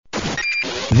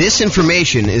This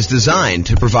information is designed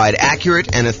to provide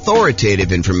accurate and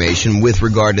authoritative information with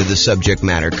regard to the subject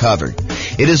matter covered.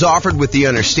 It is offered with the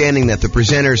understanding that the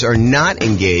presenters are not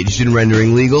engaged in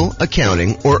rendering legal,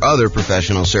 accounting, or other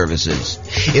professional services.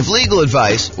 If legal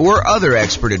advice or other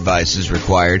expert advice is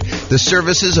required, the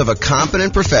services of a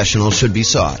competent professional should be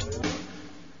sought.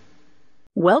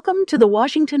 Welcome to the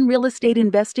Washington Real Estate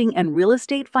Investing and Real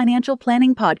Estate Financial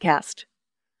Planning Podcast.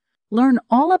 Learn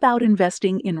all about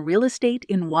investing in real estate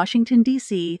in Washington,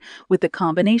 D.C. with the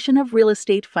combination of real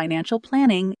estate financial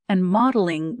planning and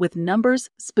modeling with numbers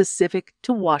specific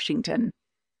to Washington.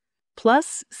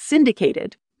 Plus,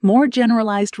 syndicated, more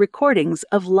generalized recordings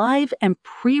of live and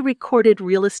pre-recorded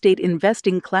real estate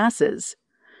investing classes,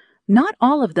 not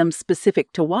all of them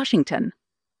specific to Washington.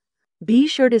 Be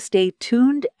sure to stay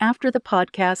tuned after the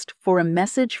podcast for a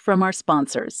message from our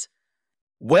sponsors.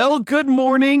 Well, good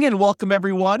morning and welcome,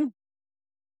 everyone.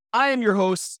 I am your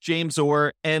host, James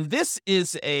Orr, and this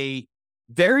is a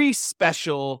very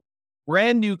special,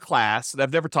 brand new class that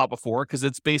I've never taught before because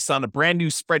it's based on a brand new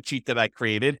spreadsheet that I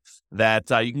created that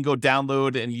you can go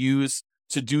download and use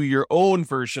to do your own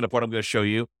version of what I'm going to show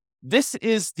you. This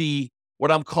is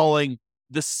what I'm calling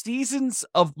the Seasons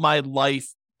of My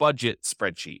Life budget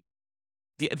spreadsheet.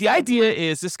 The idea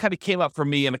is this kind of came up for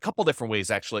me in a couple different ways,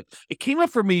 actually. It came up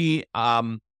for me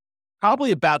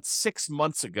probably about 6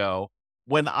 months ago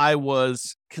when I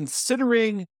was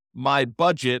considering my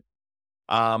budget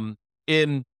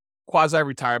in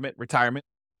quasi-retirement.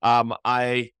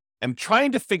 I am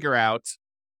trying to figure out,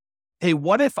 hey,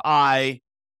 what if I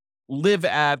live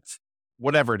at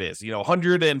whatever it is,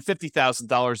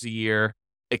 $150,000 a year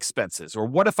expenses, or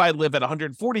what if I live at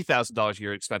 $140,000 a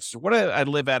year expenses, or what if I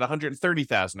live at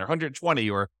 $130,000 or 120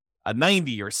 or a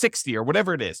 90 or 60 or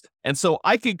whatever it is. And so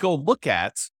I could go look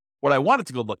at what I wanted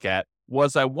to go look at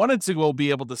was I wanted to go be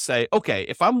able to say, okay,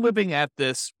 if I'm living at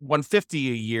this $150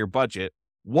 a year budget,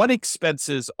 what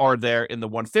expenses are there in the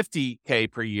 $150K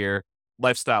per year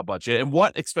lifestyle budget? And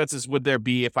what expenses would there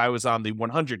be if I was on the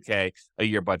 $100K a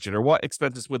year budget? Or what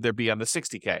expenses would there be on the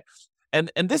 $60K? And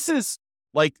this is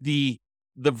like the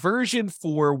version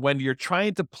for when you're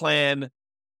trying to plan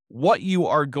what you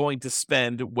are going to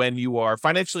spend when you are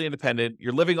financially independent,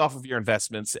 you're living off of your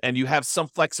investments, and you have some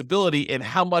flexibility in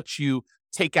how much you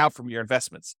take out from your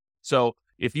investments. So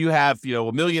if you have,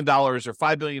 $1 million or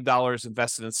 $5 million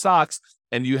invested in stocks,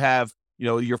 and you have,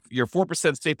 your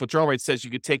 4% state withdrawal rate says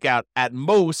you could take out at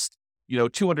most,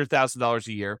 $200,000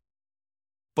 a year.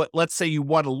 But let's say you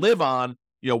want to live on,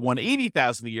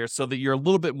 $180,000 a year so that you're a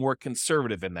little bit more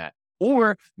conservative in that.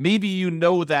 Or maybe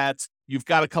that you've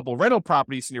got a couple rental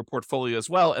properties in your portfolio as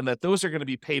well, and that those are going to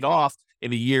be paid off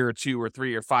in a year or 2 or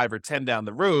 3 or 5 or 10 down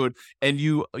the road. And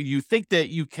you think that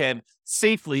you can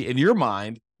safely, in your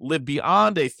mind, live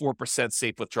beyond a 4%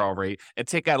 safe withdrawal rate and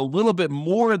take out a little bit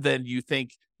more than you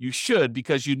think you should,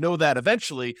 because you know that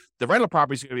eventually the rental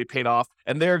properties are going to be paid off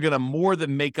and they're going to more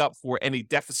than make up for any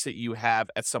deficit you have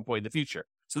at some point in the future.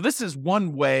 So this is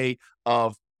one way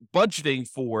of budgeting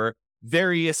for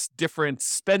various different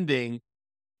spending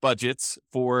budgets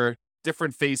for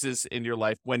different phases in your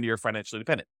life when you're financially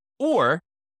independent. Or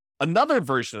another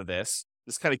version of this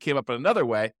kind of came up in another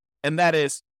way, and that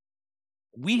is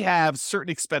we have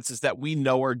certain expenses that we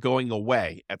know are going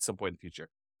away at some point in the future.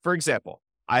 For example,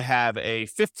 I have a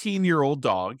 15-year-old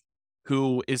dog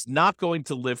who is not going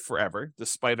to live forever,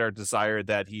 despite our desire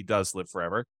that he does live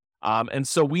forever. And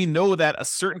so we know that a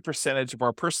certain percentage of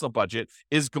our personal budget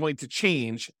is going to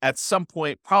change at some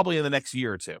point, probably in the next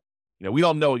year or two. We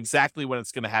don't know exactly when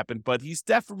it's going to happen, but he's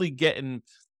definitely getting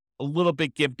a little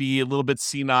bit gimpy, a little bit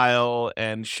senile,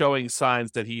 and showing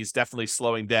signs that he's definitely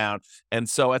slowing down. And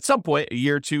so at some point, a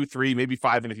year, 2, 3, maybe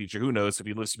 5 in the future, who knows if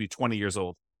he lives to be 20 years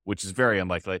old, which is very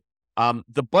unlikely.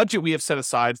 The budget we have set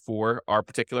aside for our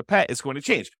particular pet is going to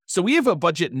change. So we have a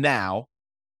budget now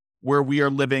where we are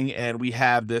living and we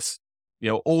have this,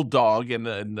 old dog and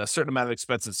a certain amount of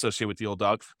expenses associated with the old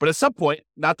dog. But at some point,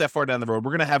 not that far down the road,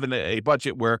 we're going to have a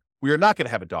budget where we are not going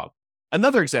to have a dog.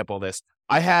 Another example of this,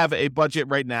 I have a budget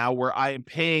right now where I am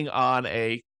paying on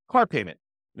a car payment.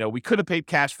 We could have paid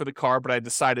cash for the car, but I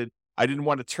decided I didn't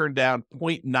want to turn down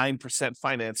 0.9%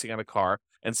 financing on a car.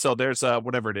 And so there's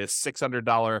whatever it is,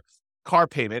 $600 car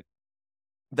payment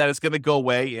that is going to go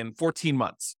away in 14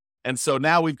 months. And so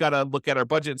now we've got to look at our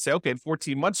budget and say, okay, in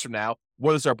 14 months from now,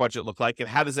 what does our budget look like? And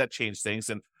how does that change things?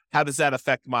 And how does that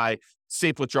affect my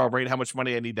safe withdrawal rate, how much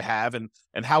money I need to have, and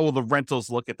how will the rentals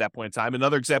look at that point in time?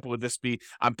 Another example would this be,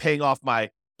 I'm paying off my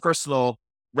personal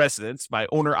residence, my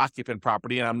owner-occupant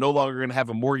property, and I'm no longer going to have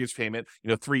a mortgage payment,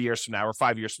 3 years from now or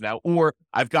 5 years from now. Or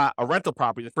I've got a rental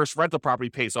property. The first rental property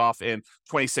pays off in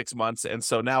 26 months. And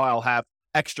so now I'll have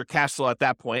extra cash flow at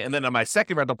that point. And then on my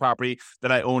second rental property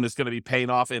that I own is going to be paying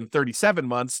off in 37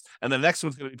 months. And the next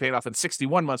one's going to be paying off in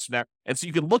 61 months from now. And so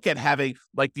you can look at having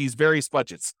like these various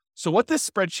budgets. So what this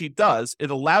spreadsheet does,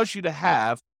 it allows you to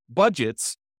have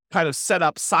budgets kind of set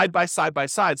up side by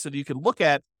side so that you can look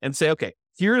at and say, okay,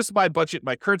 here's my budget,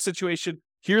 my current situation.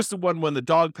 Here's the one when the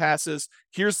dog passes.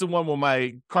 Here's the one when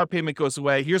my car payment goes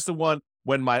away. Here's the one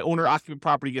when my owner-occupant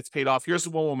property gets paid off. Here's the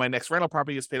one when my next rental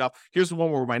property gets paid off. Here's the one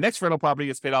where my next rental property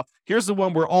gets paid off. Here's the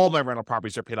one where all my rental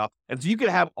properties are paid off. And so you can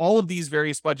have all of these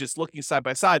various budgets looking side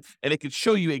by side, and it can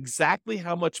show you exactly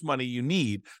how much money you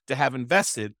need to have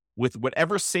invested with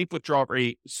whatever safe withdrawal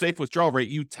rate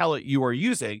you tell it you are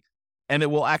using. And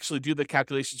it will actually do the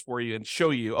calculations for you and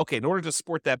show you, okay, in order to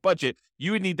support that budget,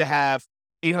 you would need to have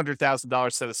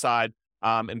 $800,000 set aside,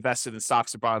 invested in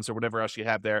stocks or bonds or whatever else you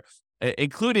have there,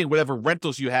 including whatever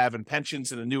rentals you have and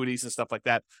pensions and annuities and stuff like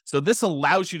that. So this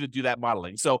allows you to do that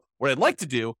modeling. So what I'd like to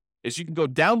do is you can go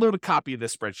download a copy of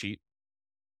this spreadsheet.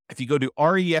 If you go to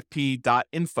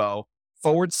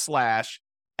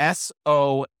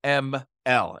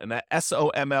refp.info/SOML, and that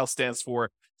SOML stands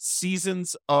for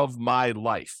Seasons of My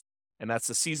Life. And that's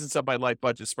the Seasons of My Life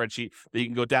budget spreadsheet that you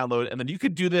can go download. And then you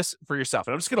could do this for yourself.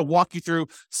 And I'm just going to walk you through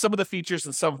some of the features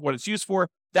and some of what it's used for.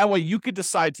 That way you could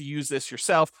decide to use this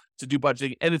yourself to do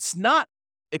budgeting. And it's not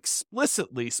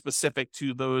explicitly specific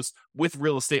to those with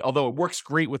real estate, although it works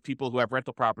great with people who have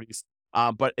rental properties.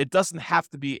 But it doesn't have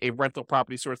to be a rental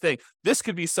property sort of thing. This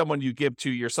could be someone you give to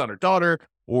your son or daughter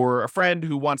or a friend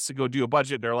who wants to go do a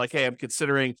budget. They're like, hey, I'm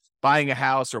considering buying a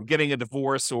house, or I'm getting a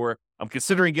divorce, or I'm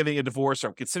considering getting a divorce, or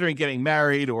I'm considering getting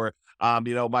married, or,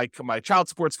 my child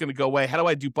support's going to go away. How do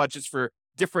I do budgets for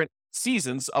different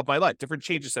seasons of my life, different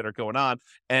changes that are going on?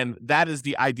 And that is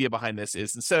the idea behind this,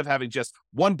 is instead of having just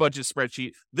one budget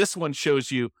spreadsheet, this one shows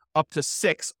you up to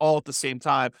 6 all at the same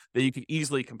time that you can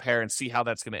easily compare and see how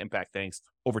that's going to impact things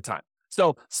over time.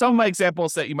 So some of my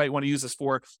examples that you might want to use this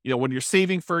for, when you're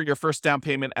saving for your first down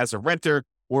payment as a renter,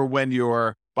 or when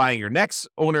you're buying your next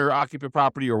owner-occupant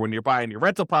property, or when you're buying your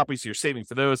rental property, so you're saving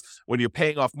for those. When you're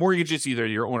paying off mortgages, either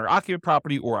your owner-occupant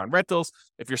property or on rentals.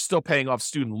 If you're still paying off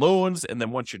student loans, and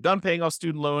then once you're done paying off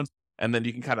student loans, and then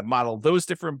you can kind of model those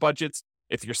different budgets.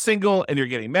 If you're single and you're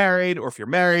getting married, or if you're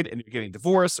married and you're getting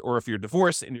divorced, or if you're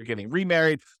divorced and you're getting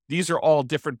remarried, these are all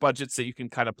different budgets that you can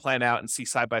kind of plan out and see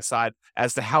side by side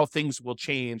as to how things will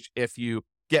change if you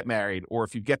get married, or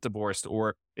if you get divorced,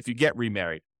 or if you get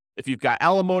remarried. If you've got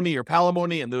alimony or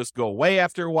palimony and those go away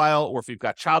after a while, or if you've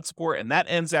got child support and that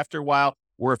ends after a while,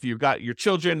 or if you've got your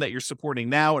children that you're supporting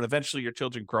now and eventually your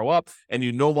children grow up and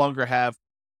you no longer have,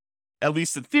 at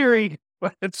least in theory,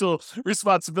 financial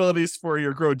responsibilities for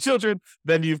your grown children,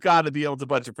 then you've got to be able to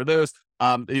budget for those.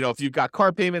 If you've got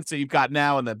car payments that you've got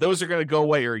now and then those are going to go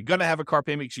away, or you're going to have a car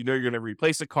payment because you're going to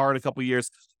replace a car in a couple of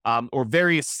years, or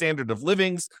various standard of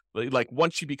livings, like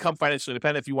once you become financially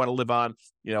independent, if you want to live on,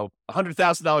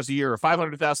 $100,000 a year, or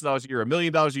 $500,000 a year, $1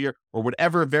 million a year, or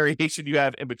whatever variation you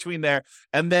have in between there.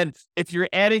 And then if you're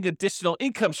adding additional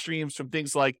income streams from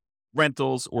things like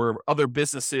rentals or other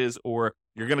businesses, or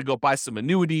you're going to go buy some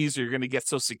annuities, or you're going to get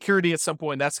Social Security at some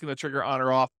point, that's going to trigger on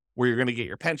or off, where you're going to get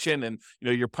your pension. And,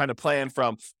 you're kind of plan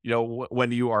from,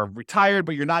 when you are retired,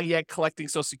 but you're not yet collecting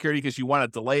Social Security because you want to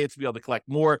delay it to be able to collect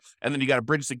more. And then you got to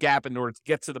bridge the gap in order to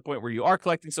get to the point where you are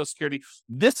collecting Social Security.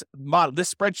 This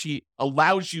spreadsheet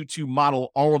allows you to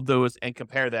model all of those and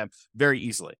compare them very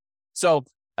easily. So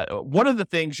one of the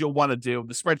things you'll want to do,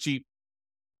 the spreadsheet,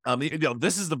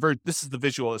 this is the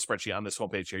visual of the spreadsheet on this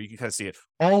homepage here. You can kind of see it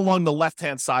all along the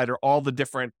left-hand side are all the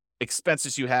different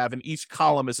expenses you have, and each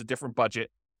column is a different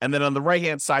budget. And then on the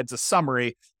right-hand side is a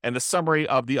summary, and the summary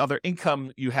of the other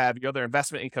income you have, your other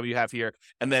investment income you have here.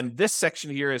 And then this section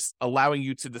here is allowing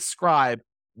you to describe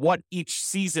what each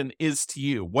season is to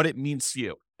you, what it means to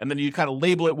you. And then you kind of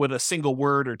label it with a single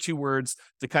word or 2 words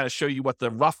to kind of show you what the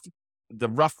rough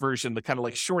version, the kind of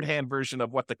like shorthand version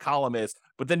of what the column is.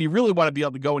 But then you really want to be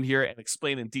able to go in here and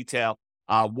explain in detail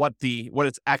what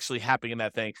it's actually happening in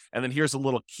that thing. And then here's a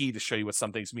little key to show you what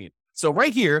some things mean. So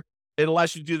right here, it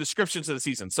allows you to do descriptions of the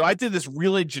season. So I did this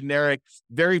really generic,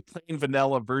 very plain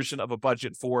vanilla version of a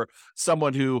budget for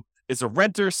someone who is a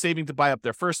renter saving to buy up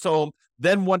their first home.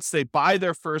 Then once they buy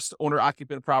their first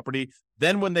owner-occupant property,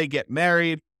 then when they get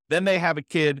married, then they have a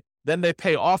kid, then they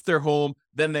pay off their home,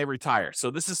 then they retire. So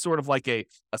this is sort of like a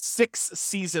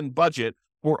 6-season budget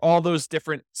for all those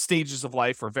different stages of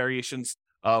life, or variations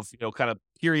of, kind of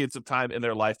periods of time in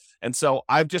their life. And so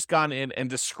I've just gone in and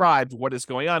described what is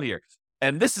going on here.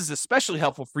 And this is especially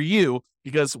helpful for you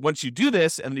because once you do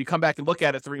this and you come back and look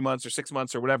at it 3 months or 6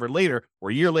 months or whatever later, or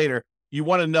a year later, you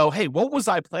want to know, hey, what was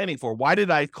I planning for? Why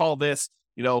did I call this,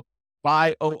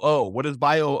 buy OO. What does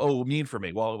buy OO mean for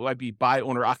me? Well, it might be buy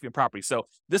owner occupant property. So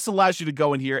this allows you to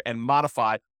go in here and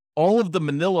modify. All of the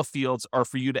manila fields are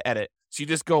for you to edit. So you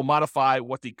just go modify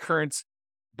what the current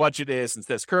budget is. It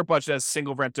says current budget as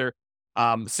single renter,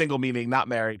 single meaning not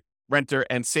married, renter,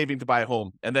 and saving to buy a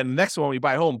home. And then the next one, we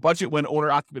buy a home, budget when owner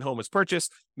occupant home is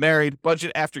purchased, married,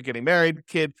 budget after getting married,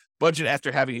 kid, budget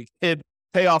after having a kid,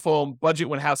 pay off home, budget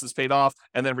when house is paid off,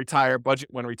 and then retire, budget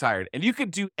when retired. And you can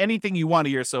do anything you want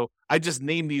here. So I just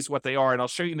named these what they are, and I'll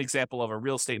show you an example of a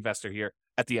real estate investor here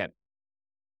at the end.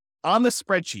 On the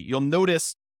spreadsheet, you'll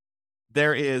notice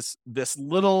there is this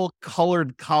little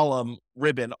colored column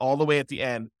ribbon all the way at the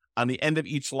end on the end of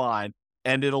each line,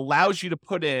 and it allows you to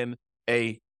put in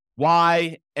a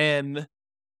Y, N,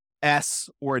 S,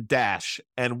 or a dash.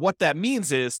 And what that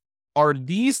means is, are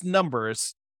these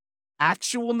numbers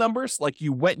actual numbers, like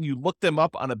you went and you looked them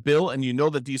up on a bill and you know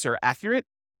that these are accurate?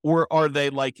 Or are they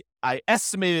like, I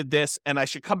estimated this and I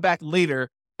should come back later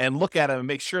and look at them and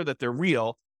make sure that they're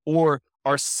real? Or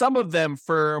are some of them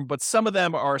firm, but some of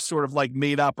them are sort of like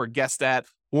made up or guessed at,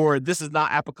 or this is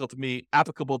not applicable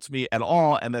to me at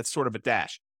all, and that's sort of a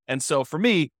dash. And so for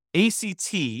me,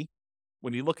 ACT,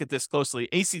 when you look at this closely,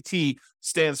 ACT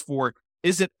stands for,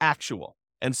 is it actual?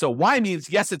 And so Y means,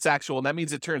 yes, it's actual. And that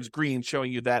means it turns green,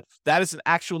 showing you that that is an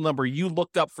actual number you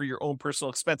looked up for your own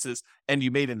personal expenses and you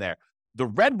made in there. The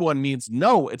red one means,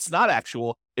 no, it's not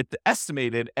actual. It's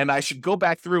estimated. And I should go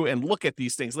back through and look at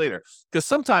these things later. Because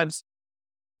sometimes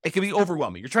it can be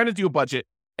overwhelming. You're trying to do a budget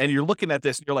and you're looking at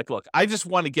this and you're like, look, I just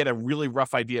want to get a really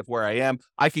rough idea of where I am.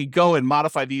 I can go and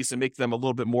modify these and make them a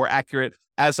little bit more accurate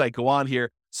as I go on here.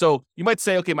 So you might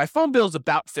say, okay, my phone bill is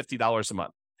about $50 a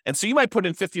month. And so you might put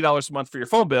in $50 a month for your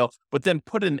phone bill, but then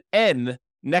put an N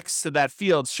next to that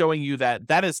field showing you that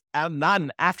that is not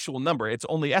an actual number. It's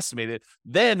only estimated.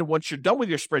 Then once you're done with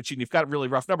your spreadsheet and you've got really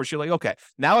rough numbers, you're like, okay,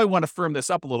 now I want to firm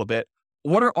this up a little bit.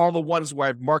 What are all the ones where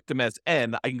I've marked them as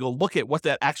N? I can go look at what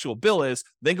that actual bill is,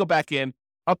 then go back in,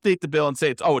 update the bill and say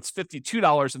it's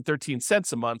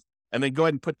 $52.13 a month. And then go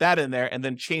ahead and put that in there and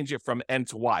then change it from N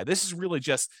to Y. This is really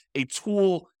just a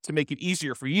tool to make it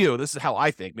easier for you. This is how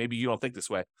I think. Maybe you don't think this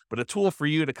way, but a tool for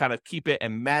you to kind of keep it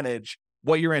and manage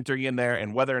what you're entering in there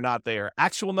and whether or not they are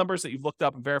actual numbers that you've looked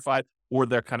up and verified or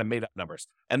they're kind of made up numbers.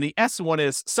 And the S one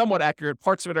is somewhat accurate.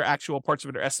 Parts of it are actual, parts of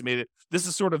it are estimated. This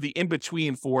is sort of the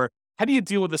in-between for how do you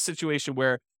deal with a situation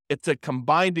where it's a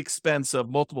combined expense of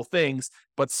multiple things,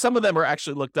 but some of them are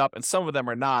actually looked up and some of them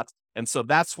are not. And so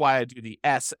that's why I do the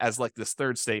S as like this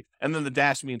third state. And then the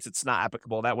dash means it's not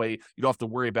applicable. That way you don't have to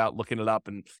worry about looking it up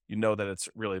and you know that it's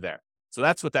really there. So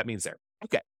that's what that means there.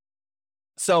 Okay.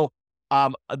 So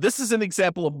this is an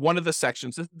example of one of the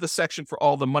sections. This is the section for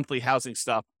all the monthly housing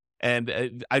stuff.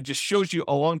 And I just showed you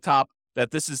along top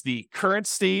that this is the current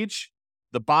stage,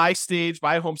 the buy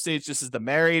home stage. This is the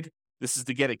married. This is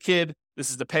to get a kid. This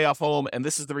is the pay off home. And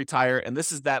this is the retire. And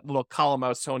this is that little column I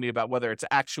was telling you about, whether it's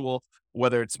actual,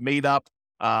 whether it's made up,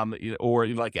 or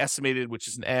like estimated, which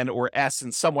is an N, or S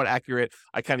and somewhat accurate.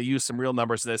 I kind of use some real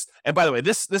numbers in this. And by the way,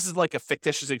 this is like a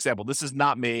fictitious example. This is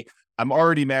not me. I'm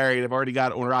already married. I've already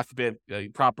got owner occupant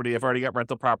property. I've already got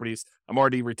rental properties. I'm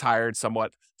already retired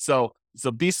somewhat. So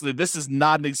basically, this is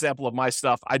not an example of my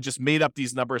stuff. I just made up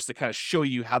these numbers to kind of show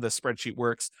you how this spreadsheet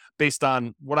works based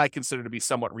on what I consider to be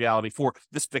somewhat reality for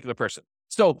this particular person.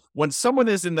 So when someone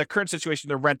is in the current situation,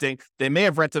 they're renting, they may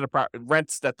have rented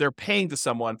rents that they're paying to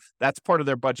someone. That's part of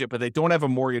their budget, but they don't have a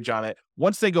mortgage on it.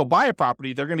 Once they go buy a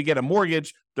property, they're going to get a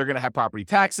mortgage. They're going to have property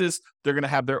taxes. They're going to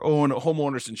have their own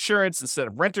homeowner's insurance instead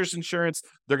of renter's insurance.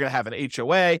 They're going to have an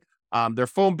HOA. Their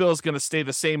phone bill is going to stay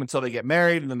the same until they get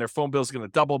married, and then their phone bill is going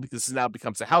to double because it now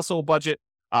becomes a household budget.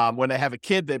 When they have a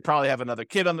kid, they probably have another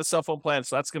kid on the cell phone plan,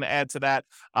 so that's going to add to that.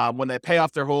 When they pay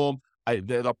off their home,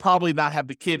 they'll probably not have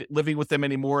the kid living with them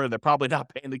anymore. They're probably not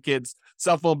paying the kid's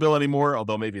cell phone bill anymore,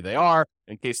 although maybe they are,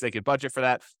 in case they could budget for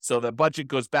that. So the budget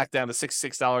goes back down to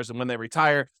 $66, and when they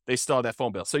retire, they still have that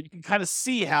phone bill. So you can kind of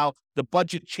see how the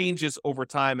budget changes over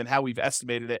time and how we've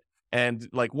estimated it. And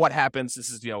like what happens, this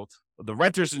is, the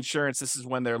renter's insurance, this is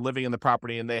when they're living in the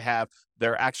property and they have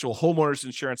their actual homeowner's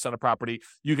insurance on a property.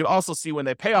 You can also see when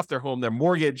they pay off their home, their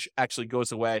mortgage actually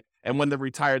goes away. And when they're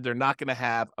retired, they're not going to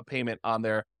have a payment on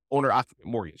their owner-occupant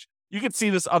mortgage. You can see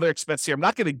this other expense here. I'm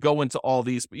not going to go into all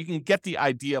these, but you can get the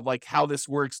idea of like how this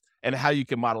works and how you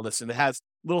can model this. And it has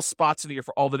little spots in here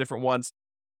for all the different ones.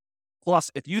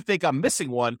 Plus, if you think I'm missing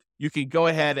one, you can go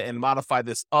ahead and modify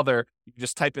this other. You can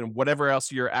just type in whatever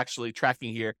else you're actually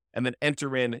tracking here and then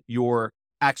enter in your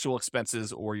actual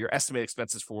expenses or your estimated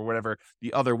expenses for whatever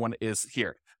the other one is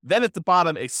here. Then at the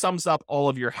bottom, it sums up all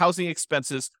of your housing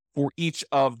expenses for each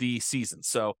of the seasons.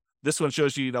 So this one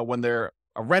shows you, when they're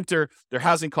a renter, their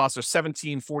housing costs are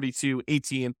 17, 42,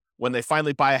 18. When they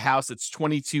finally buy a house, it's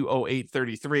 22, 08,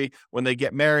 33. When they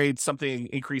get married, something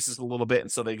increases a little bit.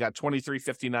 And so they got 23,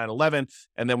 59, 11.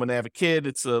 And then when they have a kid,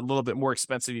 it's a little bit more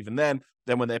expensive even then.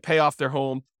 Then when they pay off their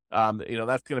home,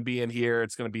 that's going to be in here.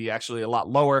 It's going to be actually a lot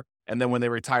lower. And then when they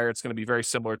retire, it's going to be very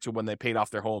similar to when they paid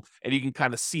off their home. And you can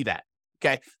kind of see that.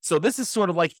 Okay. So this is sort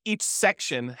of like each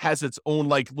section has its own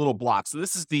like little block. So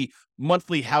this is the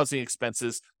monthly housing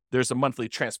expenses. There's a monthly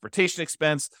transportation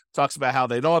expense, talks about how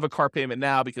they don't have a car payment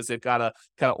now because they've got a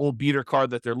kind of old beater car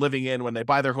that they're living in. When they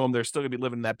buy their home, they're still going to be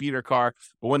living in that beater car.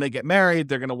 But when they get married,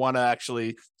 they're going to want to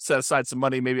actually set aside some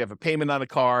money, maybe have a payment on a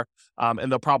car.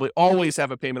 And they'll probably always have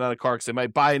a payment on a car because they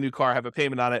might buy a new car, have a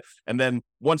payment on it. And then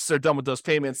once they're done with those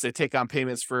payments, they take on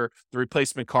payments for the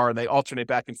replacement car and they alternate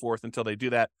back and forth until they do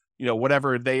that.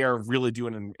 Whatever they are really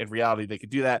doing in reality, they could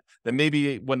do that. Then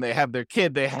maybe when they have their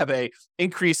kid, they have a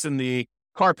increase in the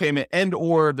car payment and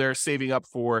or they're saving up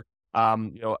for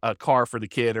a car for the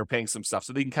kid or paying some stuff.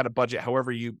 So they can kind of budget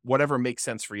whatever makes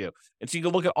sense for you. And so you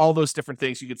can look at all those different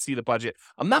things. You can see the budget.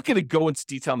 I'm not going to go into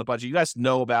detail on the budget. You guys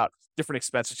know about different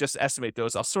expenses. Just estimate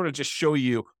those. I'll sort of just show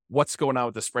you what's going on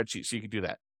with the spreadsheet so you can do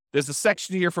that. There's a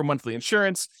section here for monthly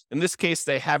insurance. In this case,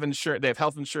 they have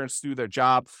health insurance through their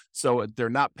job. So they're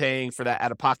not paying for that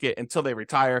out of pocket until they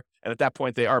retire. And at that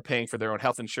point, they are paying for their own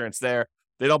health insurance there.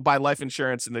 They don't buy life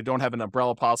insurance and they don't have an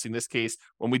umbrella policy in this case.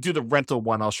 When we do the rental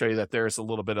one, I'll show you that there's a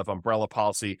little bit of umbrella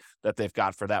policy that they've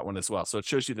got for that one as well. So it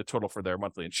shows you the total for their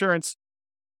monthly insurance.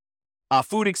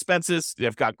 Food expenses,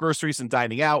 they've got groceries and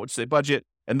dining out, which they budget.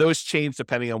 And those change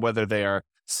depending on whether they are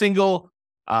single,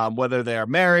 whether they are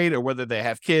married, or whether they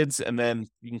have kids. And then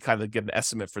you can kind of get an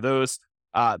estimate for those.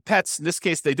 Pets, in this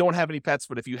case, they don't have any pets,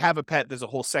 but if you have a pet, there's a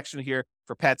whole section here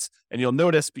for pets. And you'll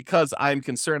notice because I'm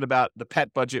concerned about the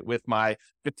pet budget with my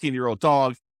 15-year-old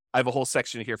dog, I have a whole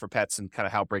section here for pets and kind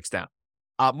of how it breaks down.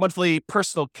 Monthly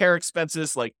personal care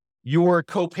expenses, like your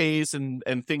copays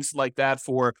and things like that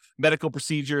for medical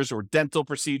procedures or dental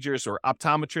procedures or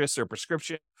optometrists or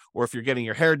prescription, or if you're getting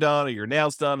your hair done or your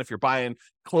nails done, if you're buying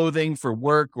clothing for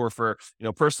work or for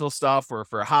personal stuff or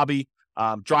for a hobby.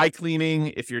 Dry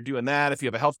cleaning, if you're doing that, if you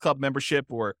have a health club membership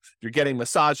or you're getting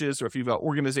massages or if you've got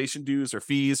organization dues or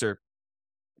fees or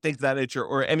things of that nature,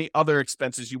 or any other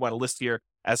expenses you want to list here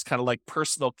as kind of like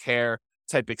personal care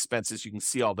type expenses, you can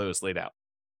see all those laid out.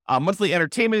 Monthly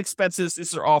entertainment expenses,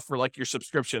 these are all for like your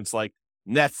subscriptions like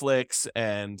Netflix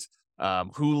and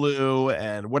Hulu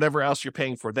and whatever else you're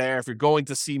paying for there. If you're going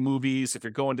to see movies, if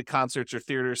you're going to concerts or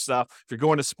theater stuff, if you're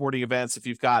going to sporting events, if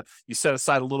you set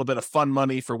aside a little bit of fun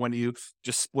money for when you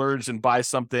just splurge and buy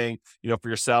something, for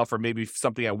yourself or maybe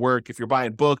something at work, if you're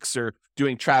buying books or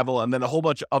doing travel, and then a whole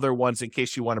bunch of other ones in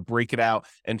case you want to break it out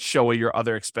and show where your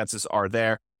other expenses are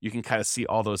there. You can kind of see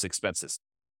all those expenses.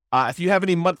 If you have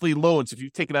any monthly loans, if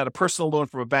you've taken out a personal loan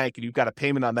from a bank and you've got a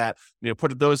payment on that,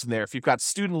 put those in there. If you've got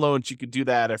student loans, you could do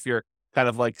that. If you're kind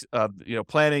of like,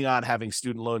 planning on having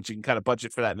student loans, you can kind of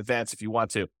budget for that in advance if you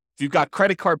want to. If you've got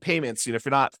credit card payments, if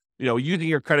you're not, using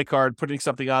your credit card, putting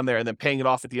something on there and then paying it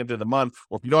off at the end of the month,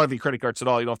 or if you don't have any credit cards at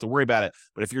all, you don't have to worry about it.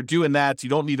 But if you're doing that, you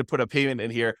don't need to put a payment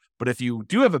in here. But if you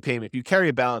do have a payment, if you carry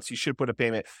a balance, you should put a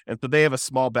payment. And so they have a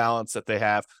small balance that they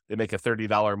make a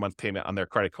 $30 a month payment on their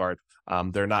credit card.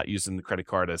 They're not using the credit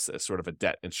card as sort of a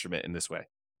debt instrument in this way.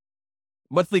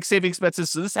 Monthly saving expenses.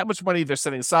 So this is how much money they're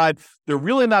setting aside. They're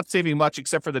really not saving much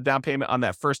except for the down payment on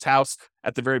that first house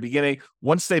at the very beginning.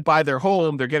 Once they buy their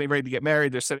home, they're getting ready to get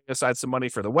married. They're setting aside some money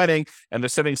for the wedding, and they're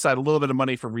setting aside a little bit of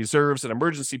money for reserves and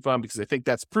emergency fund because they think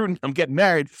that's prudent. I'm getting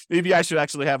married. Maybe I should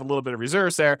actually have a little bit of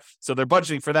reserves there. So they're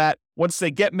budgeting for that. Once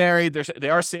they get married, they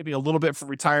are saving a little bit for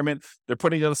retirement. They're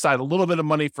putting aside a little bit of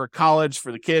money for college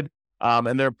for the kid.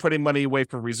 And they're putting money away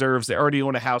for reserves. They already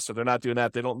own a house, so they're not doing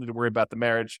that. They don't need to worry about the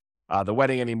marriage, the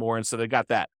wedding anymore. And so they got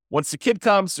that. Once the kid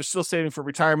comes, they're still saving for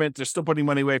retirement. They're still putting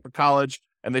money away for college,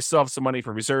 and they still have some money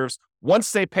for reserves.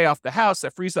 Once they pay off the house,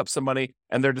 that frees up some money,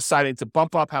 and they're deciding to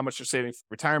bump up how much they're saving for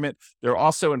retirement. They're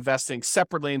also investing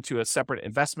separately into a separate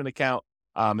investment account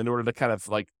in order to kind of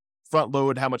like front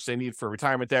load how much they need for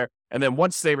retirement there. And then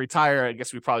once they retire, I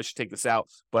guess we probably should take this out,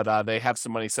 but they have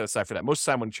some money set aside for that. Most of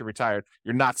the time when you're retired,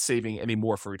 you're not saving any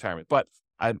more for retirement. But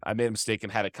I made a mistake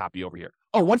and had a copy over here.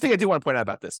 Oh, one thing I do want to point out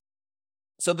about this.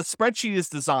 So the spreadsheet is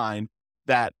designed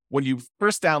that when you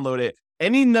first download it,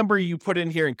 any number you put in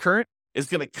here in current is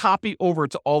going to copy over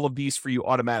to all of these for you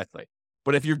automatically.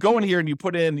 But if you're going here and you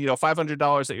put in,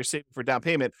 $500 that you're saving for down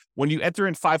payment, when you enter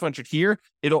in 500 here,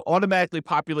 it'll automatically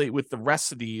populate with the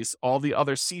rest of these, all the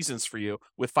other seasons for you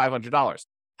with $500.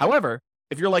 However,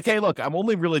 If you're like, hey, look, I'm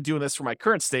only really doing this for my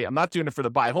current state, I'm not doing it for the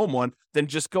buy home one, then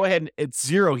just go ahead and it's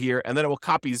 0 here, and then it will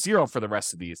copy 0 for the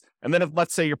rest of these. And then if,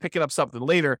 let's say you're picking up something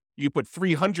later, you put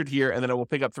 300 here, and then it will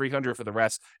pick up 300 for the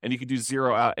rest, and you can do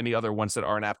 0 out any other ones that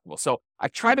aren't applicable. So I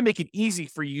try to make it easy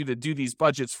for you to do these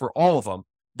budgets for all of them.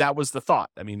 That was the thought.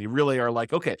 I mean, you really are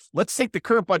like, okay, let's take the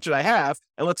current budget I have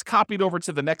and let's copy it over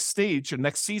to the next stage or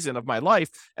next season of my life.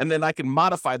 And then I can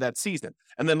modify that season.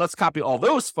 And then let's copy all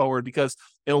those forward, because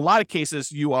in a lot of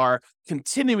cases, you are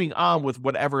continuing on with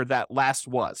whatever that last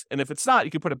was. And if it's not,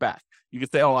 you can put it back. You can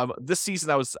say, oh, this season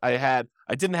I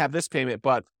didn't have this payment,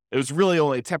 but it was really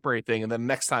only a temporary thing. And then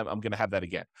next time I'm going to have that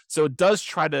again. So it does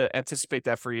try to anticipate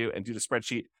that for you and do the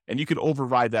spreadsheet, and you can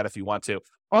override that if you want to.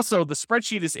 Also, the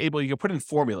spreadsheet is able, you can put in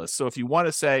formulas. So if you want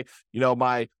to say,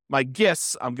 my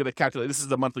gifts, I'm going to calculate, this is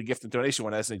the monthly gift and donation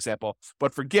one as an example.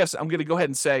 But for gifts, I'm going to go ahead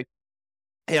and say,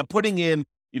 hey, I'm putting in,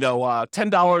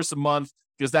 $10 a month,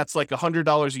 because that's like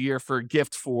 $100 a year for a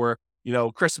gift for,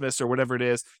 Christmas or whatever it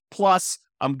is. Plus,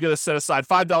 I'm going to set aside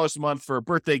 $5 a month for a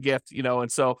birthday gift,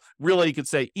 and so really you could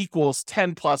say equals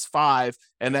 10 plus 5,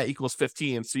 and that equals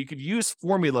 15. So you could use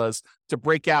formulas to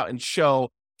break out and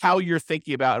show how you're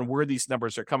thinking about and where these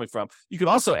numbers are coming from. You can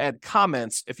also add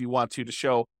comments if you want to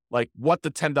show like what the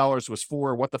 $10 was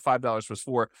for, what the $5 was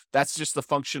for. That's just the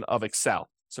function of Excel.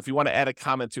 So if you want to add a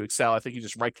comment to Excel, I think you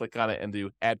just right click on it and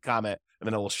do add comment, and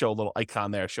then it will show a little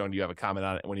icon there showing you have a comment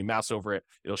on it. And when you mouse over it,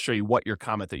 it'll show you what your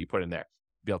comment that you put in there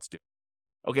be able to do.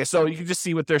 Okay, so you can just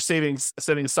see what they're setting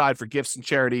aside for gifts and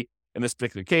charity in this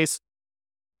particular case.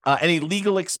 Any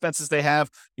legal expenses they have,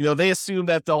 they assume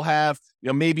that they'll have,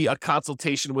 maybe a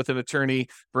consultation with an attorney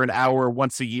for an hour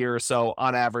once a year or so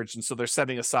on average. And so they're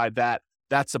setting aside that.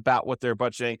 That's about what they're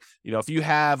budgeting. If you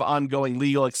have ongoing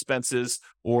legal expenses,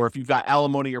 or if you've got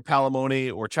alimony or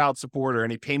palimony or child support, or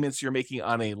any payments you're making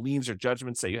on any liens or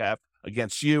judgments that you have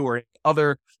against you, or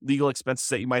other legal expenses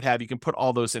that you might have, you can put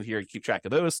all those in here and keep track of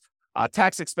those.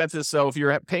 Tax expenses. So if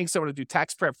you're paying someone to do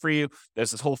tax prep for you,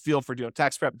 there's this whole field for doing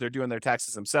tax prep. They're doing their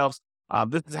taxes themselves.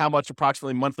 This is how much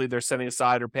approximately monthly they're setting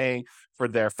aside or paying for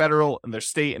their federal and their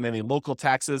state and any local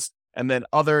taxes. And then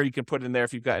other, you can put in there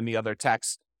if you've got any other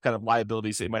tax kind of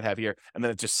liabilities that you might have here. And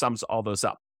then it just sums all those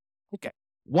up. Okay.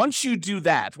 Once you do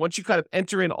that, once you kind of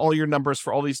enter in all your numbers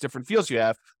for all these different fields you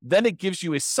have, then it gives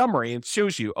you a summary and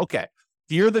shows you, okay,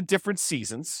 here are the different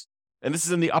seasons. And this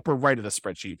is in the upper right of the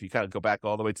spreadsheet. If you kind of go back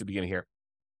all the way to the beginning here.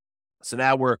 So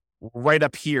now we're right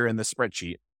up here in the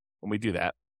spreadsheet when we do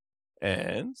that.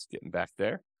 And it's getting back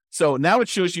there. So now it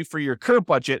shows you for your current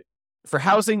budget. For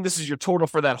housing, this is your total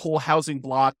for that whole housing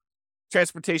block.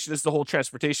 Transportation is the whole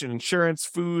transportation, insurance,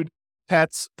 food,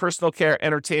 pets, personal care,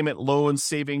 entertainment, loans,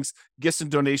 savings, gifts and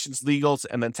donations, legals,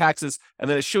 and then taxes. And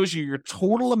then it shows you your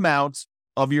total amount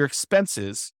of your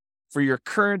expenses for your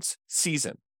current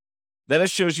season. Then it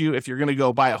shows you if you're going to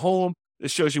go buy a home, it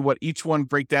shows you what each one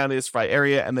breakdown is by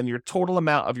area, and then your total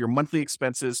amount of your monthly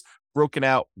expenses broken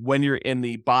out when you're in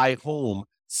the buy home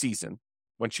season,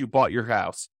 once you bought your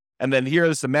house. And then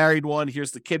here's the married one,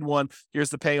 here's the kid one,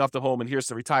 here's the paying off the home, and here's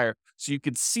the retire. So you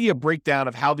can see a breakdown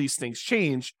of how these things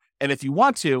change. And if you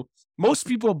want to, most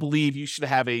people believe you should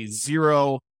have a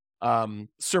zero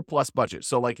surplus budget.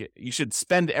 So like you should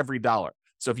spend every dollar.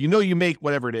 So if you make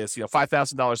whatever it is,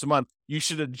 $5,000 a month, you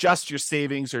should adjust your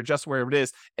savings or adjust wherever it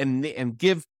is and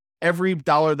give every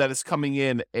dollar that is coming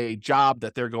in a job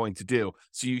that they're going to do.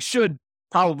 So you should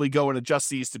probably go and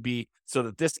adjust these to be so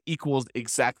that this equals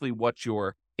exactly what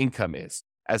your income is,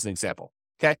 as an example.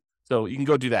 Okay. So you can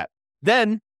go do that.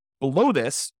 Then below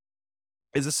this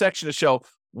is a section to show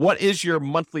what is your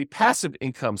monthly passive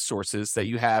income sources that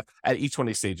you have at each one of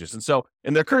these stages. And so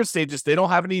in their current stages, they don't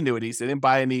have any annuities. They didn't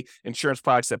buy any insurance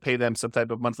products that pay them some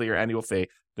type of monthly or annual fee.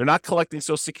 They're not collecting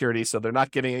Social Security, so they're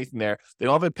not getting anything there. They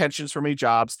don't have any pensions from any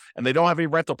jobs, and they don't have any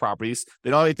rental properties.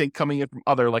 They don't have anything coming in from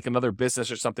like another business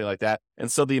or something like that.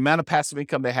 And so the amount of passive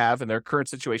income they have in their current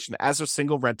situation as a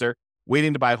single renter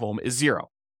waiting to buy a home is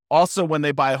zero. Also, when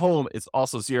they buy a home, it's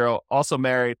also zero. Also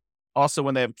married. Also,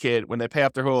 when they have a kid, when they pay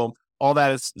off their home, all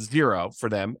that is zero for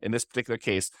them in this particular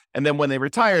case. And then when they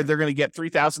retire, they're going to get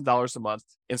 $3,000 a month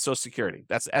in Social Security.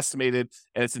 That's estimated,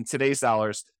 and it's in today's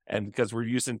dollars. And because we're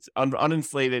using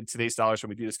uninflated today's dollars when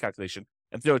we do this calculation.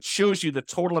 And so it shows you the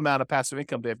total amount of passive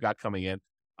income they've got coming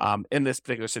in this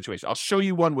particular situation. I'll show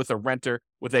you one with a renter,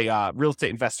 with a real estate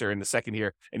investor in a second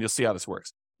here, and you'll see how this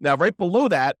works. Now, right below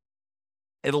that,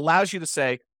 it allows you to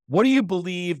say, what do you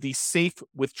believe the safe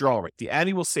withdrawal rate, the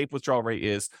annual safe withdrawal rate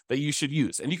is that you should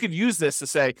use? And you could use this to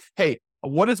say, hey,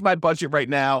 what is my budget right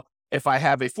now? if I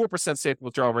have a 4% safe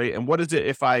withdrawal rate? And what is it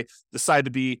if I decide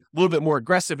to be a little bit more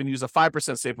aggressive and use a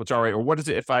 5% safe withdrawal rate? Or what is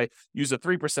it if I use a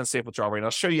 3% safe withdrawal rate? And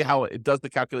I'll show you how it does the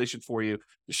calculation for you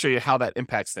to show you how that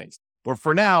impacts things. But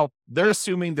for now, they're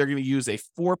assuming they're going to use a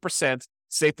 4%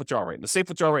 safe withdrawal rate. And the safe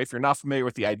withdrawal rate, if you're not familiar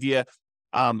with the idea,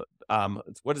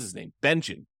 what is his name?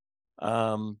 Benjamin.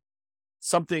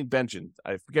 Something Benjamin.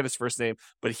 I forget his first name,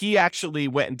 but he actually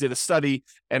went and did a study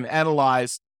and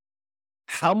analyzed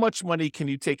how much money can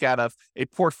you take out of a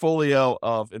portfolio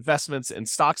of investments in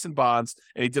stocks and bonds.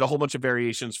 And he did a whole bunch of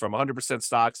variations from 100%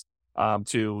 stocks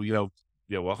to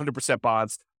 100%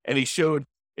 bonds. And he showed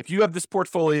if you have this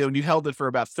portfolio and you held it for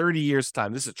about 30 years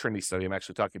time, this is a Trinity study I'm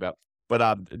actually talking about,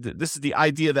 but this is the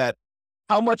idea that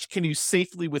how much can you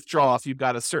safely withdraw if you've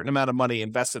got a certain amount of money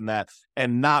invested in that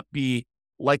and not be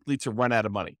likely to run out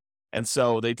of money. And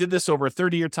so they did this over a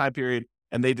 30-year time period,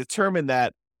 and they determined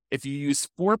that if you use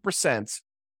 4%,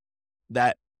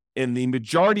 that in the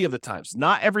majority of the times,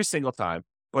 not every single time,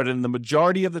 but in the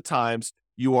majority of the times,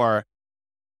 you are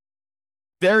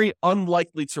very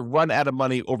unlikely to run out of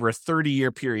money over a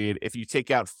 30-year period if you take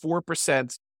out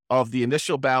 4% of the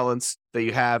initial balance that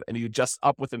you have and you adjust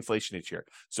up with inflation each year.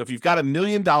 So if you've got $1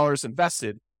 million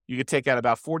invested, you could take out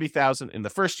about $40,000 in the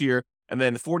first year, and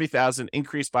then $40,000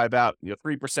 increased by about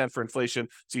 3% for inflation.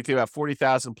 So you think about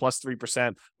 $40,000 plus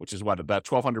 3%, which is what, about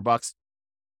 $1,200 bucks.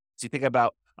 So you think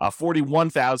about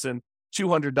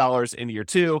 $41,200 in year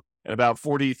two, and about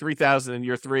 $43,000 in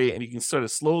year three, and you can sort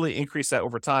of slowly increase that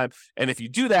over time. And if you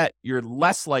do that, you're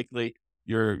less likely,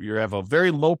 you have a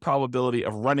very low probability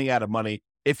of running out of money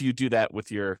if you do that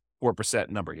with your 4%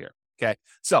 number here. Okay.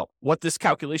 So what this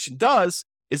calculation does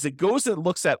is it goes and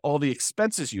looks at all the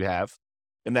expenses you have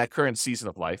in that current season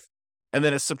of life, and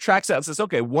then it subtracts out and says,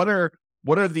 okay, what are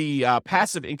the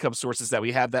passive income sources that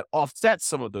we have that offset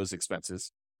some of those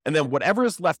expenses? And then whatever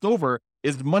is left over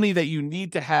is money that you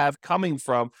need to have coming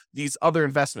from these other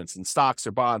investments in stocks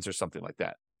or bonds or something like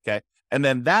that. Okay. And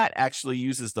then that actually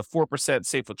uses the 4%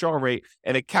 safe withdrawal rate,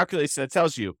 and it calculates and it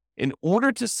tells you, in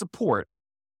order to support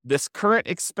this current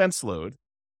expense load,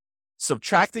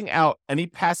 subtracting out any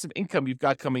passive income you've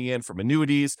got coming in from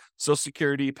annuities, Social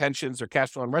Security, pensions, or cash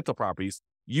flow on rental properties,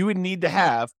 you would need to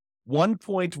have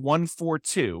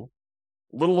 $1.142, a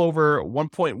little over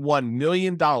 $1.1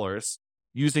 million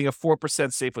using a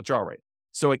 4% safe withdrawal rate.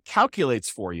 So it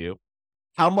calculates for you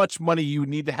how much money you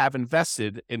need to have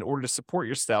invested in order to support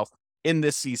yourself in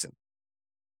this season.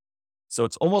 So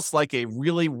it's almost like a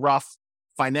really rough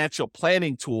financial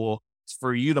planning tool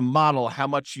for you to model how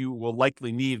much you will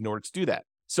likely need in order to do that.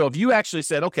 So if you actually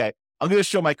said, okay, I'm going to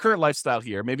show my current lifestyle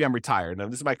here. Maybe I'm retired. Now,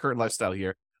 this is my current lifestyle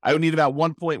here. I would need about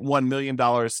 $1.1 million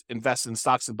invested in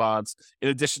stocks and bonds in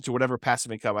addition to whatever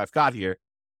passive income I've got here.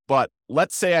 But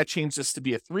let's say I change this to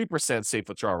be a 3% safe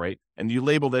withdrawal rate, and you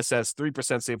label this as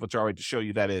 3% safe withdrawal rate to show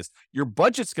you that is. Your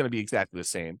budget's going to be exactly the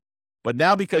same. But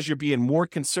now because you're being more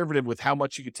conservative with how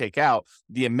much you could take out,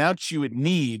 the amount you would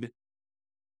need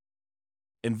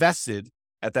invested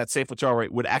at that safe withdrawal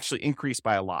rate would actually increase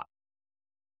by a lot.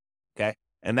 Okay.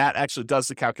 And that actually does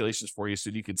the calculations for you. So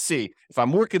you can see if I'm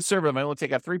more conservative, I only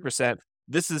take out 3%,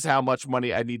 this is how much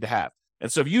money I need to have.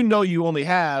 And so if you know you only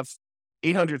have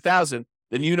 800,000,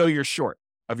 then you know you're short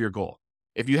of your goal.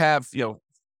 If you have, $2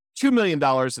 million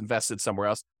invested somewhere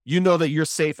else, you know that you're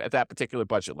safe at that particular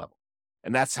budget level.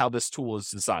 And that's how this tool is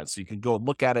designed. So you can go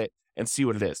look at it and see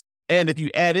what it is. And if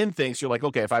you add in things, you're like,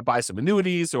 okay, if I buy some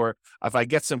annuities or if I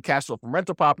get some cash flow from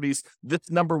rental properties, this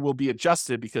number will be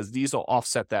adjusted because these will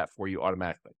offset that for you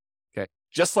automatically. Okay.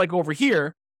 Just like over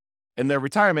here in their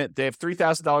retirement, they have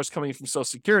 $3,000 coming from Social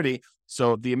Security.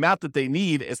 So the amount that they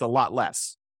need is a lot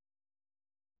less.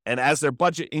 And as their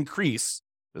budget increase,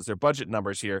 as their budget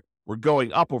numbers here were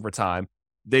going up over time,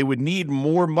 they would need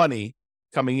more money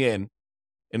coming in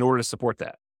order to support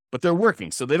that. But they're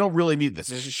working, so they don't really need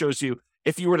this. It just shows you,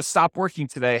 if you were to stop working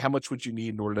today, how much would you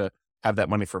need in order to have that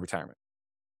money for retirement?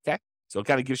 Okay? So it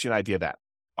kind of gives you an idea of that.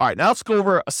 All right, now let's go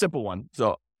over a simple one.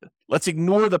 So let's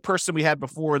ignore the person we had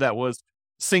before that was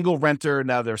single renter.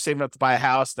 Now they're saving up to buy a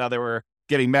house. Now they were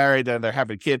getting married and they're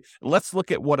having a kid. And let's look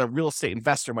at what a real estate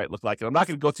investor might look like. And I'm not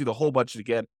going to go through the whole budget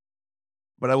again,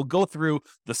 but I will go through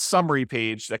the summary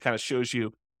page that kind of shows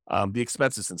you the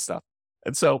expenses and stuff.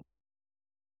 And so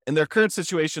in their current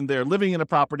situation, they're living in a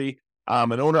property,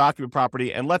 an owner-occupant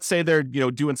property, and let's say they're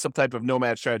doing some type of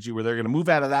nomad strategy where they're going to move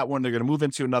out of that one, they're going to move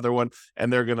into another one,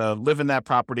 and they're going to live in that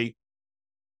property,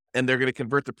 and they're going to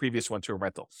convert the previous one to a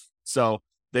rental. So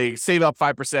They save up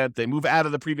 5%, they move out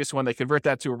of the previous one, they convert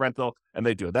that to a rental, and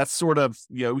they do it. That's sort of,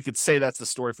 we could say that's the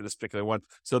story for this particular one.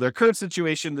 So their current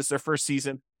situation, this is their first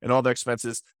season and all their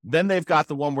expenses. Then they've got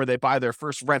the one where they buy their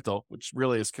first rental, which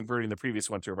really is converting the previous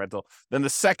one to a rental. Then the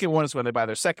second one is when they buy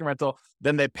their second rental.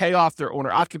 Then they pay off their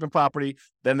owner-occupant property.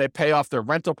 Then they pay off their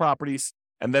rental properties,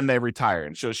 and then they retire.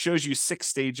 And so it shows you 6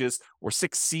 stages or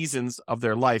 6 seasons of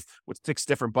their life with 6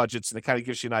 different budgets, and it kind of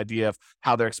gives you an idea of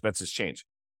how their expenses change.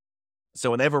 So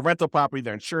when they have a rental property,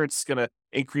 their insurance is going to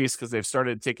increase because they've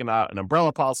started taking out an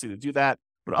umbrella policy to do that.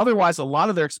 But otherwise, a lot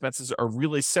of their expenses are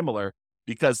really similar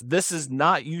because this is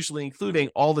not usually including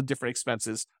all the different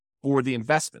expenses for the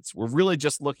investments. We're really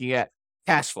just looking at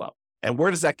cash flow. And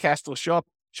where does that cash flow show up?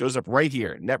 Shows up right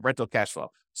here, net rental cash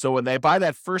flow. So when they buy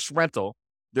that first rental,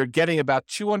 they're getting about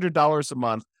 $200 a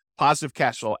month positive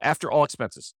cash flow after all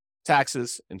expenses,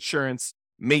 taxes, insurance,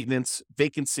 maintenance,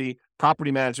 vacancy,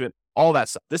 property management, all that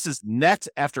stuff. This is net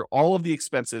after all of the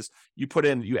expenses you put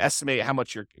in. You estimate how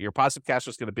much your positive cash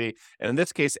flow is going to be. And in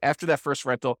this case, after that first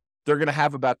rental, they're going to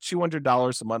have about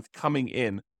 $200 a month coming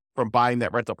in from buying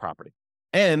that rental property.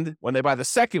 And when they buy the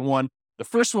second one, the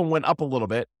first one went up a little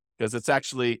bit because it's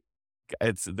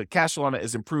the cash flow on it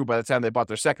is improved by the time they bought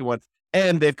their second one.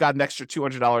 And they've got an extra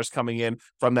 $200 coming in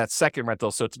from that second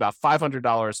rental. So it's about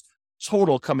 $500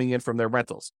 total coming in from their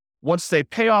rentals. Once they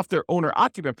pay off their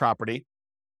owner-occupant property,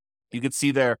 you can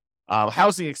see their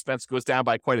housing expense goes down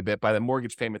by quite a bit by the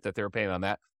mortgage payment that they were paying on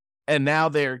that. And now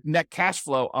their net cash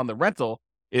flow on the rental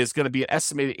is going to be an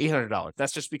estimated $800.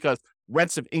 That's just because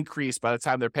rents have increased by the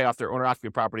time they pay off their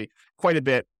owner-occupant property quite a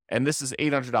bit. And this is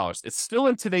 $800. It's still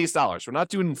in today's dollars. We're not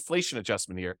doing an inflation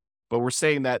adjustment here, but we're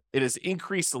saying that it has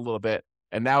increased a little bit.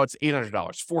 And now it's $800,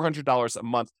 $400 a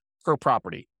month per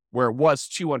property, where it was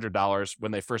 $200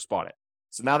 when they first bought it.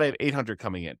 So now they have $800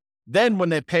 coming in. Then when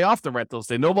they pay off the rentals,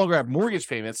 they no longer have mortgage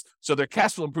payments. So their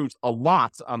cash flow improves a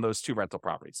lot on those 2 rental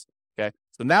properties. Okay.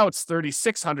 So now it's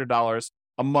 $3,600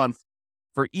 a month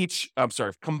for each,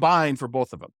 combined for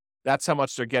both of them. That's how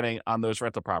much they're getting on those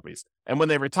rental properties. And when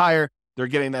they retire, they're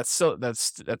getting that same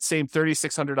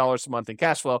 $3,600 a month in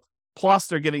cash flow, plus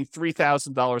they're getting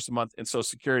 $3,000 a month in Social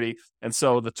Security. And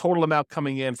so the total amount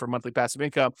coming in for monthly passive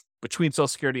income between Social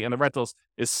Security and the rentals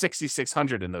is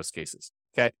 $6,600 in those cases.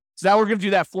 Okay. So now we're going to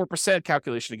do that 4%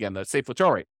 calculation again, the safe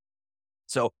withdrawal rate.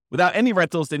 So without any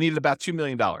rentals, they needed about $2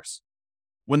 million.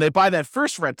 When they buy that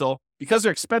first rental, because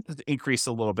their expenses increase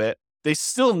a little bit, they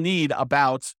still need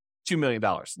about $2 million,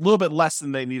 a little bit less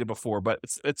than they needed before, but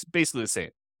it's basically the same.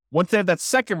 Once they have that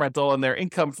second rental and their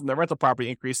income from their rental property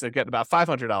increase, they're getting about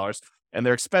 $500, and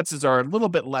their expenses are a little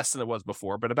bit less than it was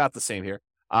before, but about the same here.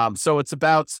 So it's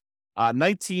about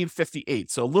 $1,958,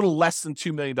 so a little less than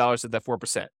 $2 million at that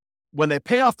 4%. When they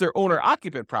pay off their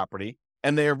owner-occupant property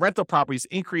and their rental properties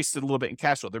increased a little bit in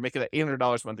cash flow, they're making that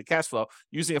 $800 a month in cash flow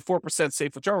using a 4%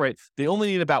 safe withdrawal rate. They only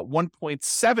need about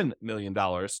 $1.7 million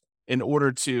in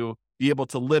order to be able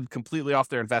to live completely off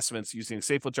their investments using a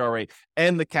safe withdrawal rate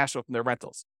and the cash flow from their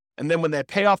rentals. And then when they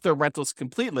pay off their rentals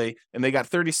completely and they got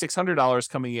 $3,600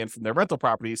 coming in from their rental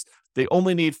properties, they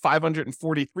only need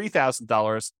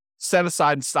 $543,000 set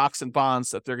aside in stocks and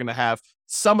bonds that they're going to have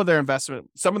some of their investment,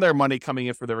 some of their money coming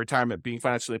in for their retirement, being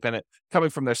financially independent, coming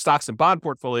from their stocks and bond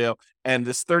portfolio, and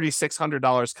this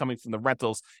 $3,600 coming from the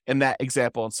rentals in that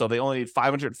example. And so they only need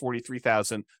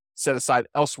 $543,000 set aside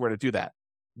elsewhere to do that.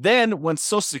 Then when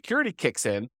Social Security kicks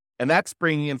in, and that's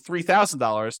bringing in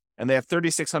 $3,000, and they have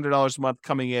 $3,600 a month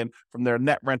coming in from their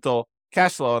net rental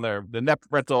cash flow on net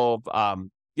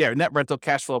rental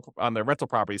cash flow on their rental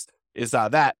properties is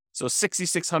that. So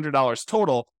 $6,600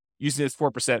 total using this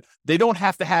 4%. They don't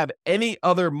have to have any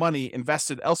other money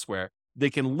invested elsewhere. They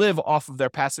can live off of their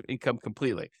passive income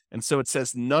completely. And so it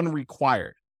says none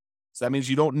required. So that means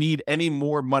you don't need any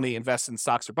more money invested in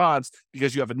stocks or bonds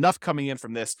because you have enough coming in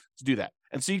from this to do that.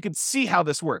 And so you can see how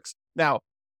this works. Now,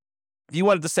 if you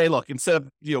wanted to say, look, instead of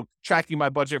tracking my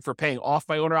budget for paying off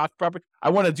my owner-occupied property, I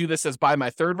want to do this as buy my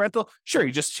third rental. Sure,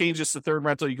 you just change this to third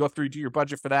rental. You go through, do your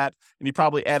budget for that, and you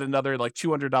probably add another like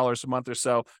 $200 a month or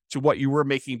so to what you were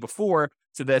making before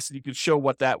to this, and you can show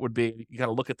what that would be. You got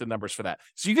to look at the numbers for that.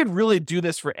 So you could really do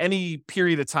this for any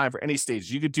period of time, for any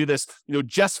stage. You could do this,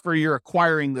 just for your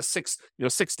acquiring the six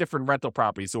different rental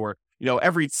properties, or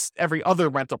every other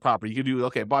rental property. You could do,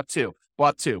 okay, bought two,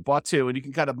 and you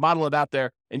can kind of model it out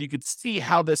there, and you can see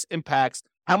how this impacts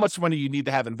how much money you need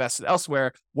to have invested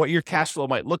elsewhere, what your cash flow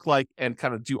might look like, and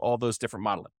kind of do all those different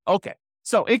modeling. Okay,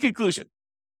 so in conclusion,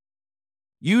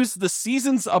 use the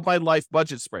Seasons of My Life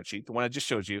budget spreadsheet, the one I just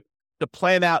showed you, to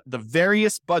plan out the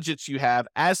various budgets you have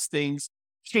as things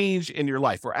change in your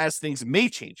life, or as things may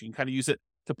change. You can kind of use it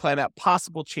to plan out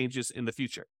possible changes in the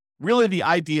future. really the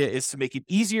idea is to make it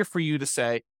easier for you to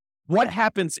say, what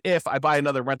happens if I buy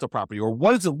another rental property? Or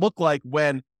what does it look like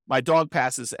when my dog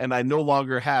passes and I no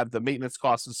longer have the maintenance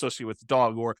costs associated with the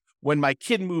dog? Or when my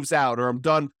kid moves out, or I'm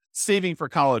done saving for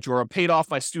college, or I'm paid off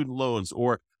my student loans,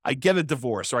 or I get a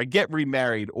divorce, or I get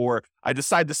remarried, or I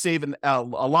decide to save a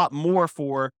lot more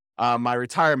for my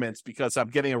retirement because I'm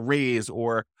getting a raise,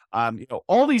 or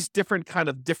all these different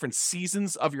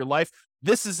seasons of your life.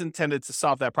 This is intended to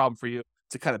solve that problem for you,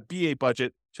 to kind of be a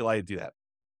budget to allow you to do that.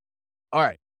 All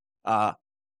right.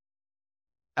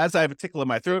 As I have a tickle in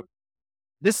my throat,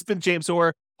 this has been James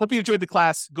Orr. Hope you enjoyed the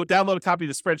class. Go download a copy of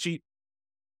the spreadsheet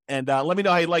and let me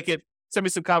know how you like it. Send me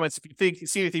some comments if you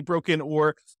see anything broken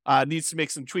or needs to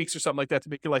make some tweaks or something like that to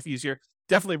make your life easier.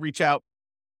 Definitely reach out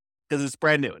because it's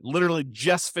brand new. Literally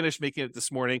just finished making it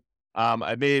this morning.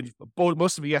 I made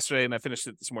most of it yesterday and I finished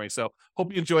it this morning. So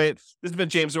hope you enjoy it. This has been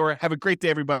James Orr. Have a great day,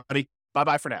 everybody.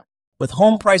 Bye-bye for now. With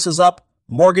home prices up,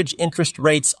 mortgage interest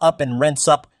rates up, and rents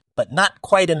up, but not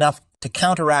quite enough to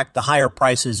counteract the higher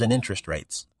prices and interest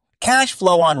rates. Cash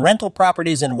flow on rental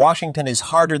properties in Washington is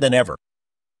harder than ever.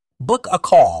 Book a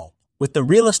call with the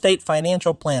Real Estate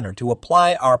Financial Planner to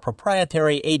apply our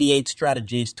proprietary 88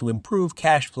 strategies to improve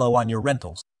cash flow on your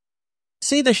rentals.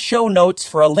 See the show notes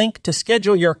for a link to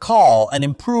schedule your call and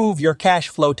improve your cash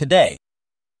flow today.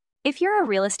 If you're a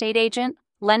real estate agent,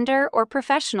 lender, or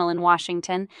professional in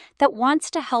Washington that wants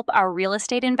to help our real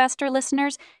estate investor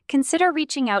listeners, consider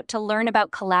reaching out to learn about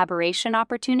collaboration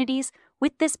opportunities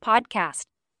with this podcast.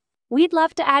 We'd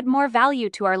love to add more value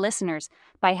to our listeners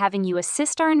by having you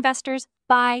assist our investors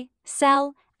buy,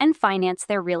 sell, and finance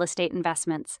their real estate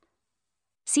investments.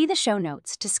 See the show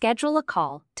notes to schedule a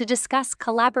call to discuss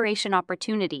collaboration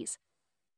opportunities.